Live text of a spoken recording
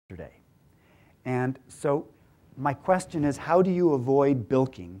yesterday. And so my question is, how do you avoid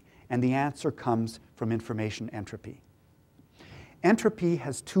bilking? And the answer comes from information entropy. Entropy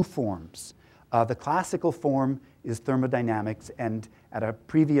has two forms. The classical form is thermodynamics, and at a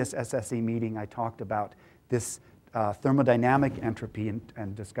previous SSE meeting I talked about this thermodynamic entropy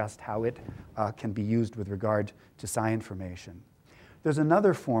and discussed how it can be used with regard to psi information. There's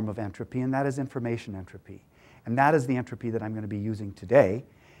another form of entropy, and that is information entropy. And that is the entropy that I'm going to be using today.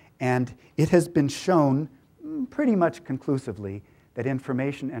 And it has been shown pretty much conclusively that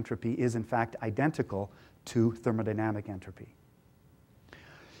information entropy is in fact identical to thermodynamic entropy.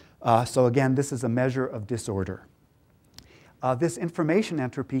 So again, this is a measure of disorder. This information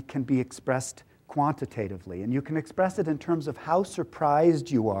entropy can be expressed quantitatively, and you can express it in terms of how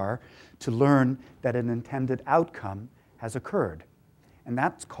surprised you are to learn that an intended outcome has occurred. And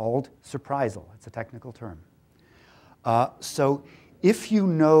that's called surprisal. It's a technical term. So if you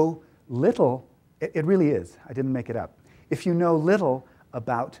know little, it really is, I didn't make it up. If you know little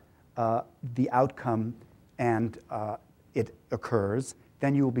about the outcome and it occurs,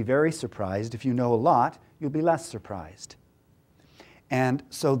 then you will be very surprised. If you know a lot, you'll be less surprised. And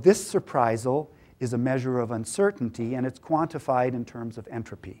so this surprisal is a measure of uncertainty, and it's quantified in terms of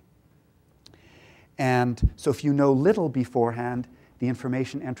entropy. And so if you know little beforehand, the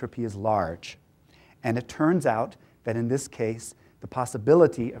information entropy is large. And it turns out that in this case, the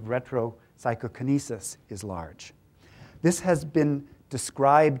possibility of retro-psychokinesis is large. This has been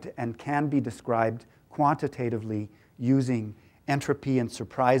described and can be described quantitatively using entropy and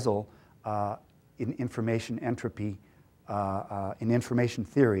surprisal in information entropy, in information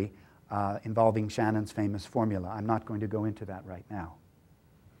theory, involving Shannon's famous formula. I'm not going to go into that right now.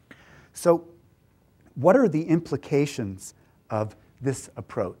 So what are the implications of this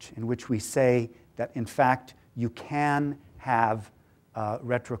approach in which we say that, in fact, you can have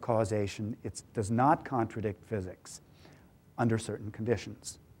retrocausation? It does not contradict physics under certain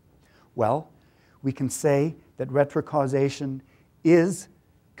conditions. Well, we can say that retrocausation is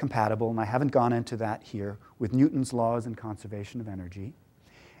compatible, and I haven't gone into that here, with Newton's laws and conservation of energy.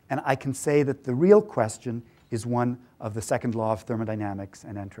 And I can say that the real question is one of the second law of thermodynamics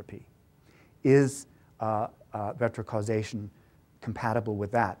and entropy. Is retrocausation compatible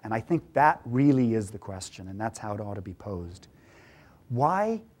with that? And I think that really is the question, and that's how it ought to be posed.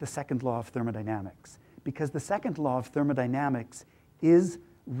 Why the second law of thermodynamics? Because the second law of thermodynamics is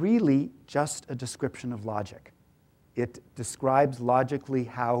really just a description of logic. It describes logically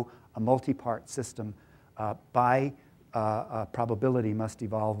how a multi-part system by probability must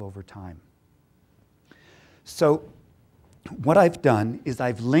evolve over time. So what I've done is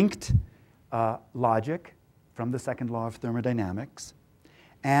I've linked logic from the second law of thermodynamics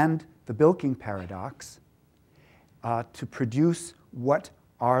and the bilking paradox to produce what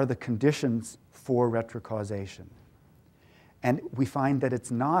are the conditions for retrocausation. And we find that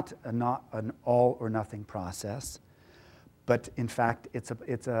it's not an all or nothing process, but in fact it's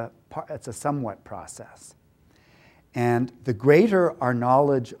a somewhat process. And the greater our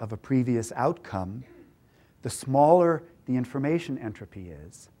knowledge of a previous outcome, the smaller the information entropy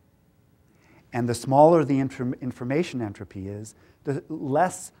is. And the smaller the information entropy is, the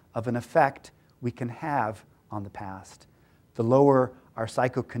less of an effect we can have on the past, the lower our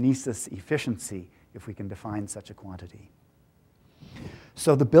psychokinesis efficiency, if we can define such a quantity.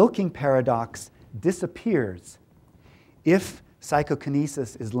 So the bilking paradox disappears if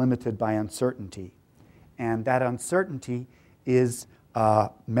psychokinesis is limited by uncertainty. And that uncertainty is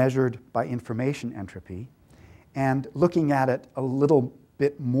measured by information entropy. And looking at it a little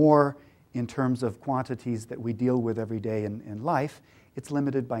bit more in terms of quantities that we deal with every day in life, it's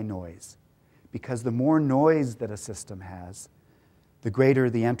limited by noise. Because the more noise that a system has, the greater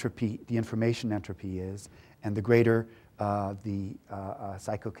the entropy, the information entropy is, and the greater the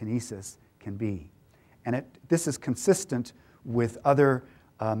psychokinesis can be. And this is consistent with other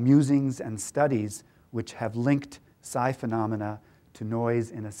musings and studies which have linked psi phenomena to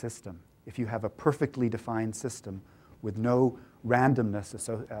noise in a system. If you have a perfectly defined system with no randomness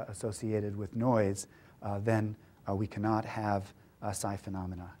associated with noise, then we cannot have psi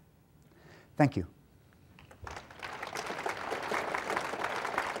phenomena. Thank you.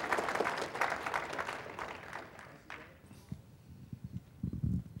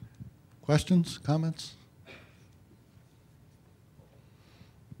 Questions, comments?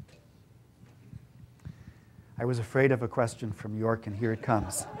 I was afraid of a question from York, and here it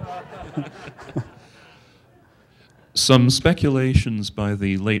comes. Some speculations by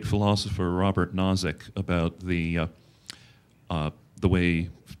the late philosopher Robert Nozick about the way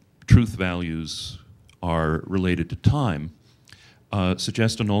truth values are related to time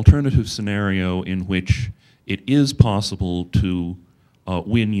suggest an alternative scenario in which it is possible to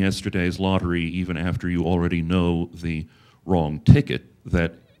win yesterday's lottery even after you already know the wrong ticket,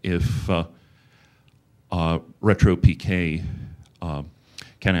 that if retro-PK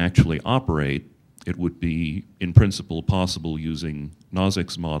can actually operate, it would be, in principle, possible using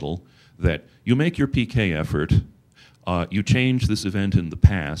Nozick's model that you make your PK effort, you change this event in the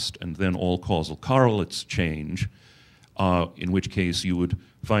past, and then all causal correlates change, in which case you would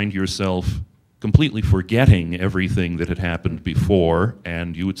find yourself completely forgetting everything that had happened before,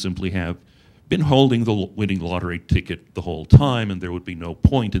 and you would simply have been holding the winning lottery ticket the whole time, and there would be no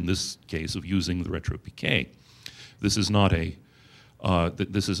point in this case of using the retro-PK. This is not a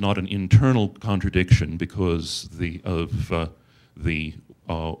this is not an internal contradiction because of the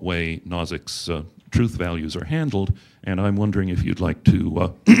way Nozick's truth values are handled, and I'm wondering if you'd like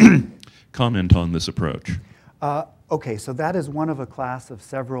to comment on this approach. Okay, so that is one of a class of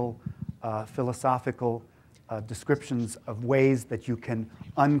several philosophical descriptions of ways that you can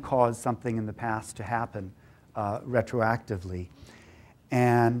uncause something in the past to happen retroactively.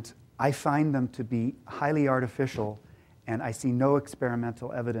 And I find them to be highly artificial, and I see no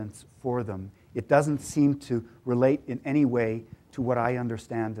experimental evidence for them. It doesn't seem to relate in any way to what I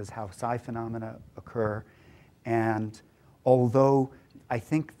understand as how psi phenomena occur. And although I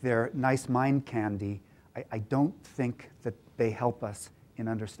think they're nice mind candy, I don't think that they help us in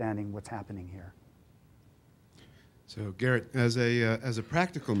understanding what's happening here. So Garret, as a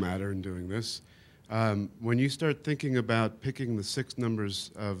practical matter in doing this, when you start thinking about picking the 6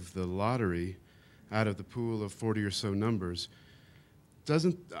 numbers of the lottery out of the pool of 40 or so numbers,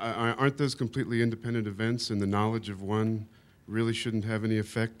 aren't those completely independent events, and the knowledge of one really shouldn't have any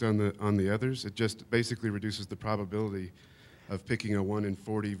effect on the others? It just basically reduces the probability of picking a 1 in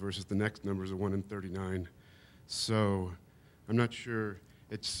 40 versus the next number is a 1 in 39. So I'm not sure.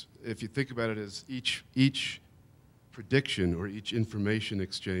 If you think about it as each prediction or each information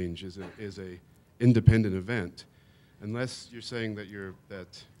exchange is a independent event, unless you're saying that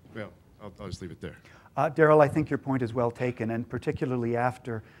well, I'll just leave it there. Daryl, I think your point is well taken, and particularly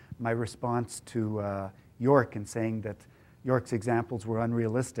after my response to York in saying that York's examples were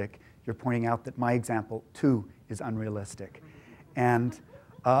unrealistic, you're pointing out that my example, too, is unrealistic. And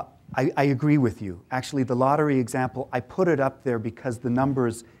I agree with you. Actually, the lottery example, I put it up there because the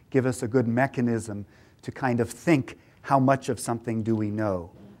numbers give us a good mechanism to kind of think how much of something do we know.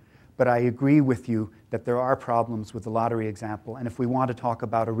 But I agree with you that there are problems with the lottery example, and if we want to talk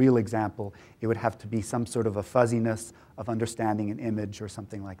about a real example, it would have to be some sort of a fuzziness of understanding an image or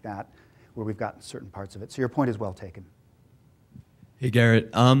something like that, where we've got certain parts of it. So your point is well taken. Hey, Garret.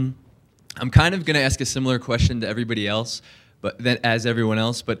 I'm kind of going to ask a similar question to everybody else, as everyone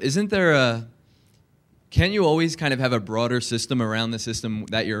else, but isn't there can you always kind of have a broader system around the system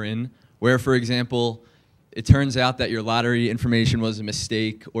that you're in, where, for example, it turns out that your lottery information was a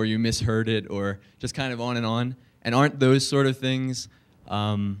mistake, or you misheard it, or just kind of on? And aren't those sort of things,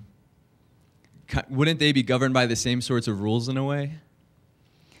 wouldn't they be governed by the same sorts of rules in a way?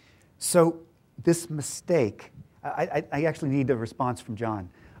 So this mistake, I actually need a response from John.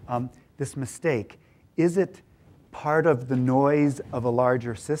 This mistake, is it part of the noise of a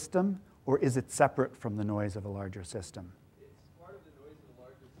larger system, or is it separate from the noise of a larger system?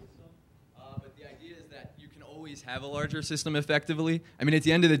 Always have a larger system effectively. I mean, at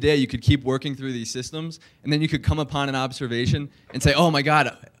the end of the day, you could keep working through these systems, and then you could come upon an observation and say, oh my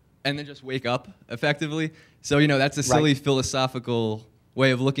God, and then just wake up effectively. So, that's a silly philosophical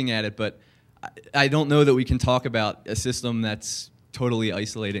way of looking at it, but I don't know that we can talk about a system that's totally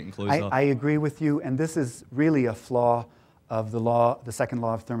isolated and closed off. I agree with you, and this is really a flaw of the second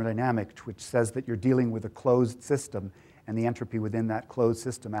law of thermodynamics, which says that you're dealing with a closed system, and the entropy within that closed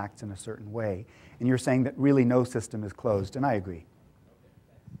system acts in a certain way. And you're saying that really no system is closed, and I agree.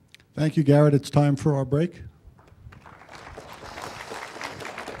 Thank you, Garret. It's time for our break.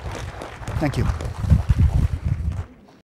 Thank you.